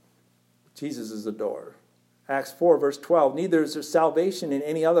 Jesus is the door. Acts 4, verse 12, "Neither is there salvation in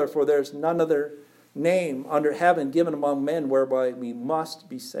any other, for there is none other name under heaven given among men whereby we must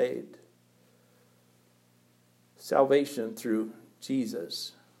be saved." Salvation through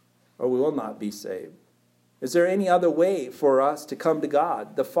Jesus, or we will not be saved. Is there any other way for us to come to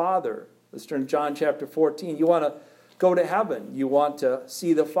God, the Father? Let's turn to John chapter 14. You want to go to heaven. You want to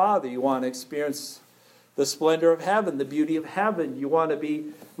see the Father. You want to experience the splendor of heaven, the beauty of heaven. You want to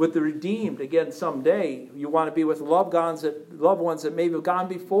be with the redeemed again someday. You want to be with loved ones that maybe have gone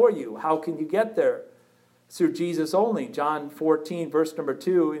before you. How can you get there? Through Jesus only. John 14, verse number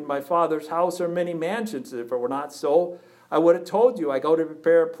 2, "In my Father's house are many mansions. If it were not so, I would have told you. I go to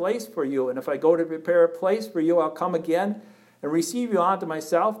prepare a place for you. And if I go to prepare a place for you, I'll come again and receive you unto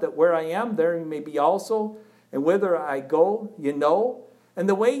myself, that where I am, there you may be also. And whither I go, you know, and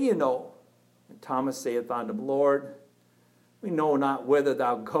the way you know." And Thomas saith unto him, "Lord, we know not whither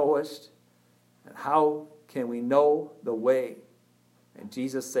thou goest, and how can we know the way?" And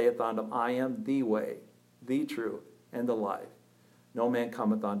Jesus saith unto him, "I am the way, the truth, and the life. No man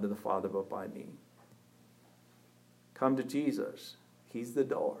cometh unto the Father but by me." Come to Jesus. He's the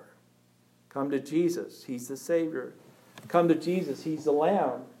door. Come to Jesus. He's the Savior. Come to Jesus. He's the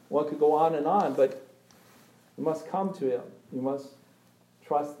Lamb. One could go on and on, but you must come to him. You must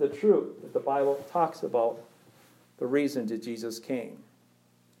trust the truth that the Bible talks about, the reason that Jesus came.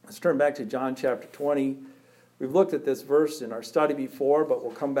 Let's turn back to John chapter 20. We've looked at this verse in our study before, but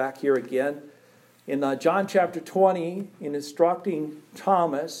we'll come back here again. In John chapter 20, in instructing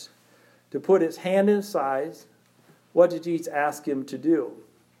Thomas to put his hand in his side, what did Jesus ask him to do?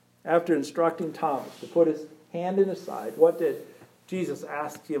 After instructing Thomas to put his hand in his side, what did Jesus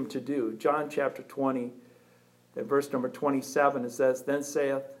ask him to do? John chapter 20, at verse number 27, it says, Then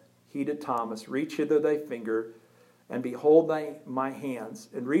saith he to Thomas, Reach hither thy finger, and behold my hands,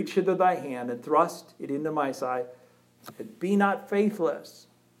 and reach hither thy hand, and thrust it into my side, and be not faithless,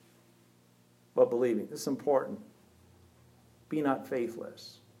 but believing. This is important. Be not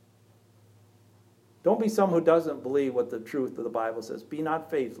faithless. Don't be someone who doesn't believe what the truth of the Bible says. Be not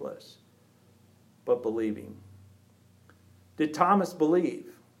faithless, but believing. Did Thomas believe?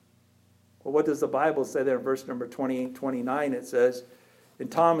 Well, what does the Bible say there in verse number 28, 29? It says,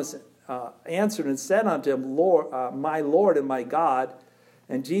 And Thomas answered and said unto him, My Lord and my God.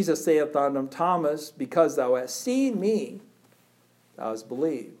 And Jesus saith unto him, Thomas, because thou hast seen me, thou hast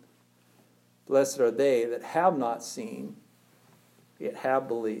believed. Blessed are they that have not seen, yet have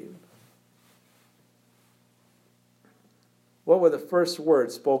believed. What were the first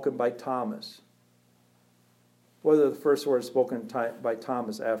words spoken by Thomas? What were the first words spoken by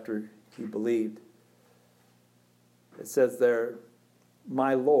Thomas after he believed? It says there,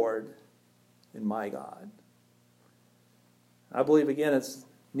 My Lord and my God. I believe, again, it's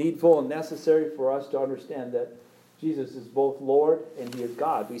needful and necessary for us to understand that Jesus is both Lord and He is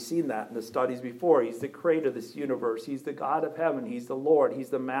God. We've seen that in the studies before. He's the creator of this universe. He's the God of heaven. He's the Lord. He's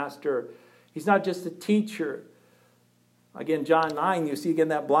the master. He's not just a teacher. Again, John 9, you see again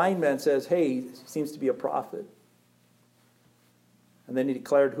that blind man says, hey, he seems to be a prophet. And then he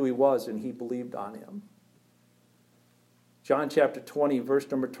declared who he was, and he believed on him. John chapter 20, verse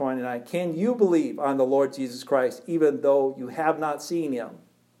number 29. Can you believe on the Lord Jesus Christ, even though you have not seen him?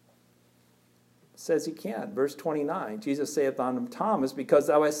 It says he can. Verse 29. Jesus saith unto him, Thomas, because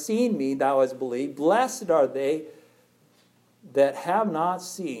thou hast seen me, thou hast believed. Blessed are they that have not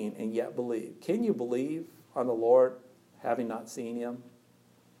seen and yet believe. Can you believe on the Lord, having not seen him?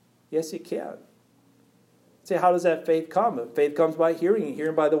 Yes, you can. Say, how does that faith come? Faith comes by hearing, and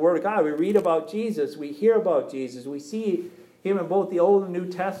hearing by the word of God. We read about Jesus. We hear about Jesus. We see him in both the Old and New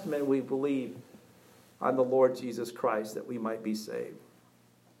Testament. We believe on the Lord Jesus Christ that we might be saved.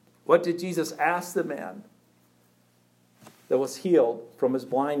 What did Jesus ask the man that was healed from his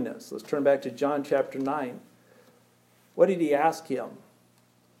blindness? Let's turn back to John chapter 9. What did he ask him?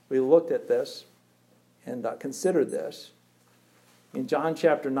 We looked at this and considered this. In John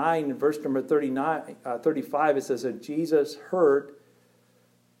chapter 9, in verse number 35, it says that Jesus heard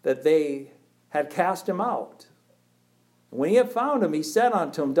that they had cast him out. When he had found him, he said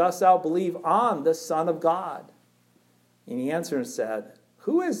unto him, Dost thou believe on the Son of God? And he answered and said,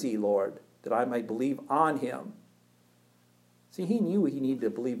 Who is he, Lord, that I might believe on him? See, he knew he needed to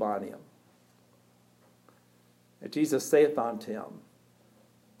believe on him. And Jesus saith unto him,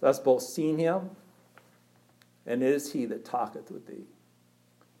 Thou hast both seen him, and it is he that talketh with thee.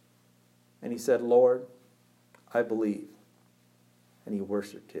 And he said, Lord, I believe. And he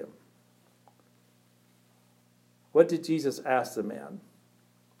worshipped him. What did Jesus ask the man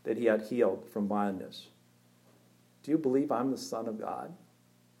that he had healed from blindness? Do you believe I'm the Son of God?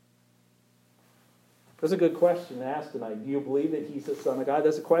 That's a good question to ask tonight. Do you believe that he's the Son of God?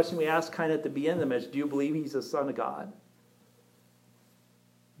 That's a question we ask kind of at the beginning of the message. Do you believe he's the Son of God?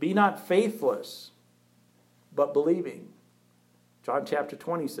 Be not faithless, but believing. John chapter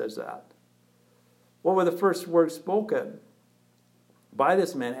 20 says that. What were the first words spoken by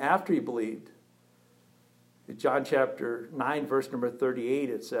this man after he believed? In John chapter 9, verse number 38,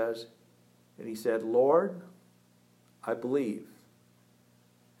 it says, And he said, Lord, I believe.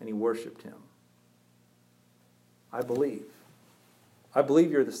 And he worshipped him. I believe. I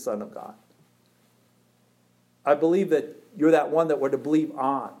believe you're the Son of God. I believe that you're that one that we're to believe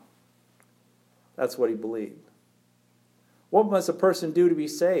on. That's what he believed. What must a person do to be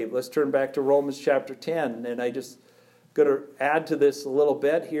saved? Let's turn back to Romans chapter 10. And I just going to add to this a little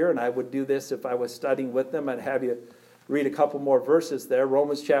bit here. And I would do this if I was studying with them. I'd have you read a couple more verses there.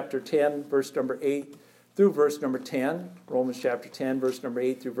 Romans chapter 10, verse number 8 through verse number 10. Romans chapter 10, verse number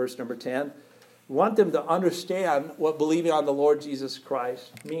 8 through verse number 10. We want them to understand what believing on the Lord Jesus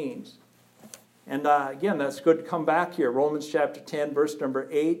Christ means. And again, that's good to come back here. Romans chapter 10, verse number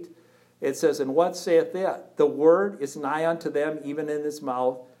 8. It says, And what saith it? The word is nigh unto them, even in his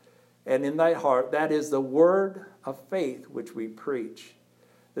mouth, and in thy heart. That is the word of faith which we preach.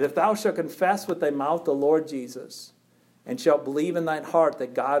 That if thou shalt confess with thy mouth the Lord Jesus, and shalt believe in thine heart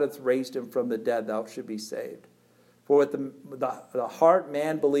that God hath raised him from the dead, thou shalt be saved. For with the heart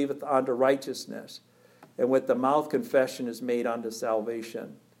man believeth unto righteousness, and with the mouth confession is made unto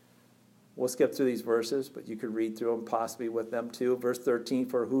salvation. We'll skip through these verses, but you could read through them possibly with them too. Verse 13,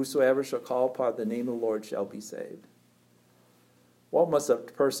 for whosoever shall call upon the name of the Lord shall be saved. What must a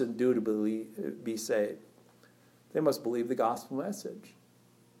person do to be saved? They must believe the gospel message.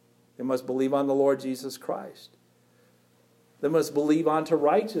 They must believe on the Lord Jesus Christ. They must believe unto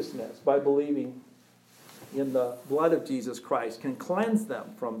righteousness by believing in the blood of Jesus Christ can cleanse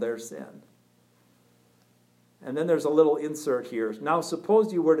them from their sin. And then there's a little insert here. Now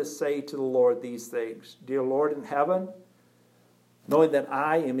suppose you were to say to the Lord these things, Dear Lord in heaven, knowing that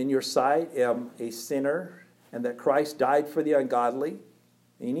I am in your sight, am a sinner, and that Christ died for the ungodly,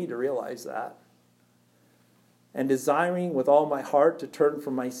 and you need to realize that, and desiring with all my heart to turn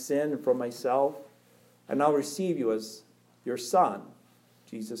from my sin and from myself, I now receive you as your Son,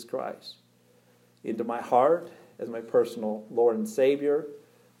 Jesus Christ, into my heart as my personal Lord and Savior,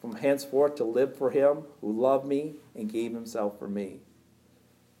 from henceforth to live for him who loved me and gave himself for me.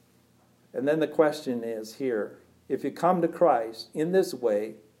 And then the question is here, if you come to Christ in this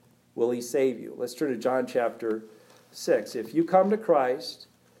way, will he save you? Let's turn to John chapter 6. If you come to Christ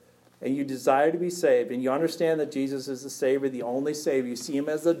and you desire to be saved, and you understand that Jesus is the Savior, the only Savior, you see him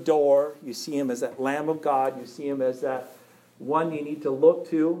as the door, you see him as that Lamb of God, you see him as that one you need to look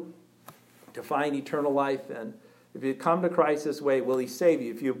to find eternal life in. If you come to Christ this way, will he save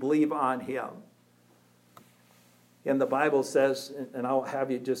you if you believe on him? And the Bible says, and I'll have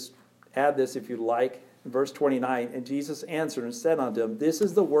you just add this if you like, in verse 29, and Jesus answered and said unto him, This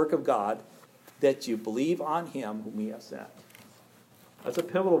is the work of God, that you believe on him whom he has sent. That's a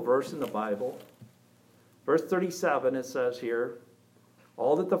pivotal verse in the Bible. Verse 37, it says here,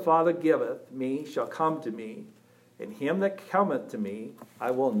 All that the Father giveth me shall come to me, and him that cometh to me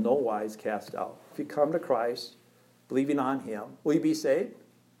I will in no wise cast out. If you come to Christ, believing on him, will you be saved?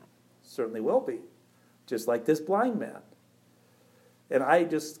 Certainly will be. Just like this blind man. And I'm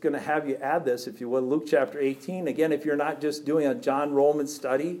just going to have you add this, if you will, Luke chapter 18. Again, if you're not just doing a John Roman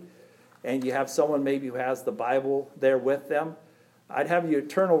study, and you have someone maybe who has the Bible there with them, I'd have you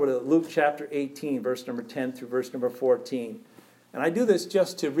turn over to Luke chapter 18, verse number 10 through verse number 14. And I do this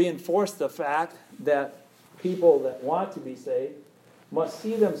just to reinforce the fact that people that want to be saved must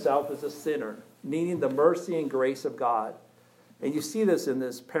see themselves as a sinner, needing the mercy and grace of God. And you see this in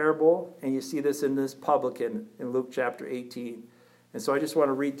this parable, and you see this in this publican in Luke chapter 18. And so I just want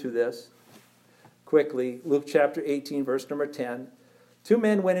to read through this quickly. Luke chapter 18, verse number 10. 2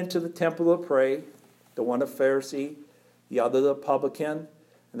 men went into the temple to pray, the one a Pharisee, the other the publican.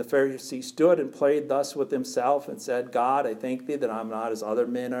 And the Pharisee stood and prayed thus with himself and said, God, I thank thee that I'm not as other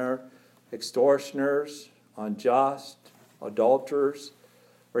men are, extortioners, unjust, adulterers,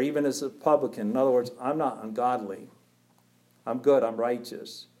 or even as a publican. In other words, I'm not ungodly. I'm good. I'm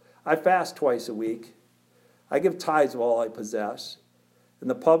righteous. I fast twice a week. I give tithes of all I possess. And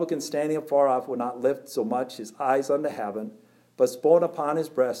the publican standing afar off would not lift so much his eyes unto heaven, but smote upon his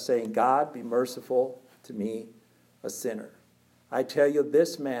breast, saying, God, be merciful to me, a sinner. I tell you,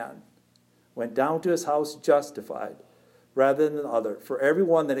 this man went down to his house justified rather than the other. For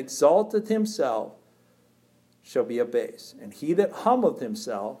everyone that exalteth himself shall be abased, and he that humbleth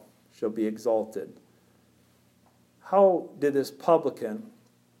himself shall be exalted. How did this publican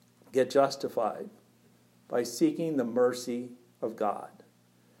get justified? By seeking the mercy of God,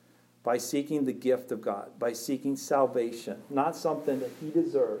 by seeking the gift of God, by seeking salvation, not something that he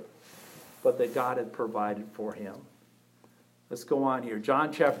deserved, but that God had provided for him. Let's go on here.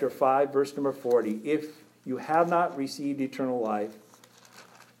 John chapter 5, verse number 40. If you have not received eternal life,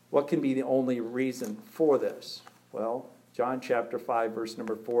 what can be the only reason for this? Well, John chapter 5, verse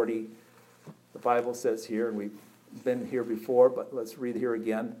number 40, the Bible says here, and we've been here before, but let's read here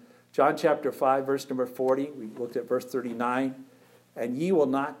again. John chapter 5, verse number 40, we looked at verse 39, and ye will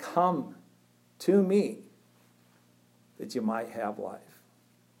not come to me that you might have life.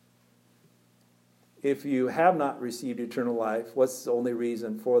 If you have not received eternal life, what's the only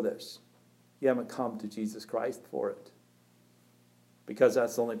reason for this? You haven't come to Jesus Christ for it. Because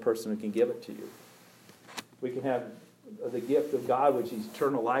that's the only person who can give it to you. We can have the gift of God, which is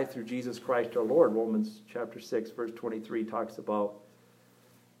eternal life through Jesus Christ our Lord. Romans chapter 6, verse 23 talks about.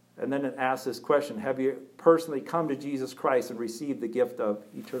 And then it asks this question, have you personally come to Jesus Christ and received the gift of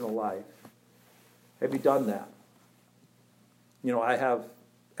eternal life? Have you done that? You know, I have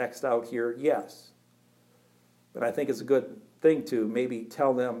X'd out here, yes. But I think it's a good thing to maybe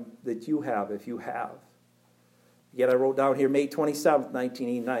tell them that you have, if you have. Yet I wrote down here May 27th,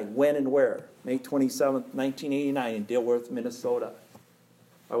 1989. When and where? May 27th, 1989 in Dilworth, Minnesota.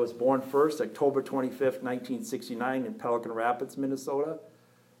 I was born first, October 25th, 1969 in Pelican Rapids, Minnesota.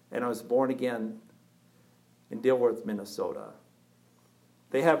 And I was born again in Dilworth, Minnesota.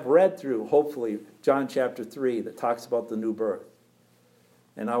 they have read through, hopefully, John chapter 3 that talks about the new birth.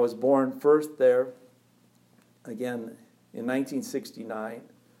 And I was born first there, again, in 1969.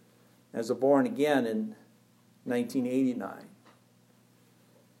 I was born again in 1989.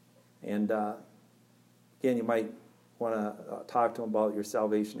 And again, you might want to talk to them about your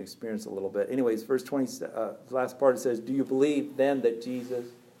salvation experience a little bit. Anyways, verse 20, the last part, it says, do you believe then that Jesus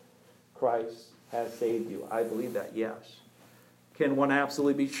Christ has saved you? I believe that, yes. Can one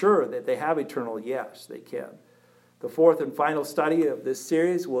absolutely be sure that they have eternal? Yes, they can. The fourth and final study of this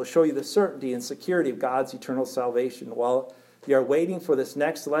series will show you the certainty and security of God's eternal salvation. While you are waiting for this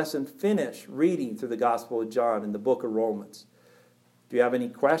next lesson, finish reading through the Gospel of John and the book of Romans. Do you have any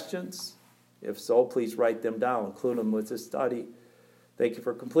questions? If so, please write them down. Include them with this study. Thank you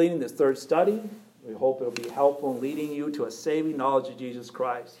for completing this third study. We hope it will be helpful in leading you to a saving knowledge of Jesus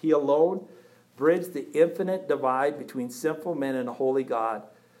Christ. He alone bridged the infinite divide between sinful men and a holy God.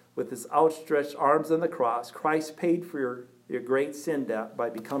 With his outstretched arms on the cross, Christ paid for your great sin debt by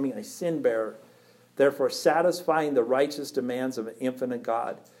becoming a sin bearer, therefore satisfying the righteous demands of an infinite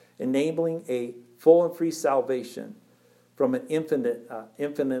God, enabling a full and free salvation from an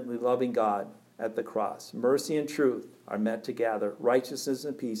infinitely loving God at the cross. Mercy and truth are met together. Righteousness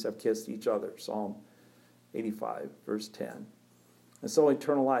and peace have kissed each other. Psalm 85, verse 10. And so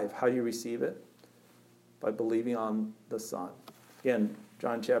eternal life, how do you receive it? By believing on the Son. Again,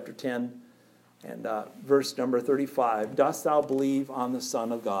 John chapter 10 and verse number 35. Dost thou believe on the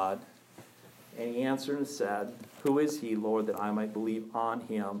Son of God? And he answered and said, Who is he, Lord, that I might believe on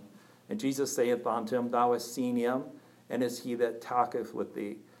him? And Jesus saith unto him, Thou hast seen him, and is he that talketh with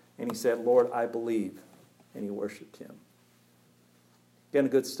thee? And he said, Lord, I believe. And he worshipped him. Again, a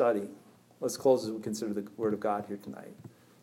good study. Let's close as we consider the word of God here tonight.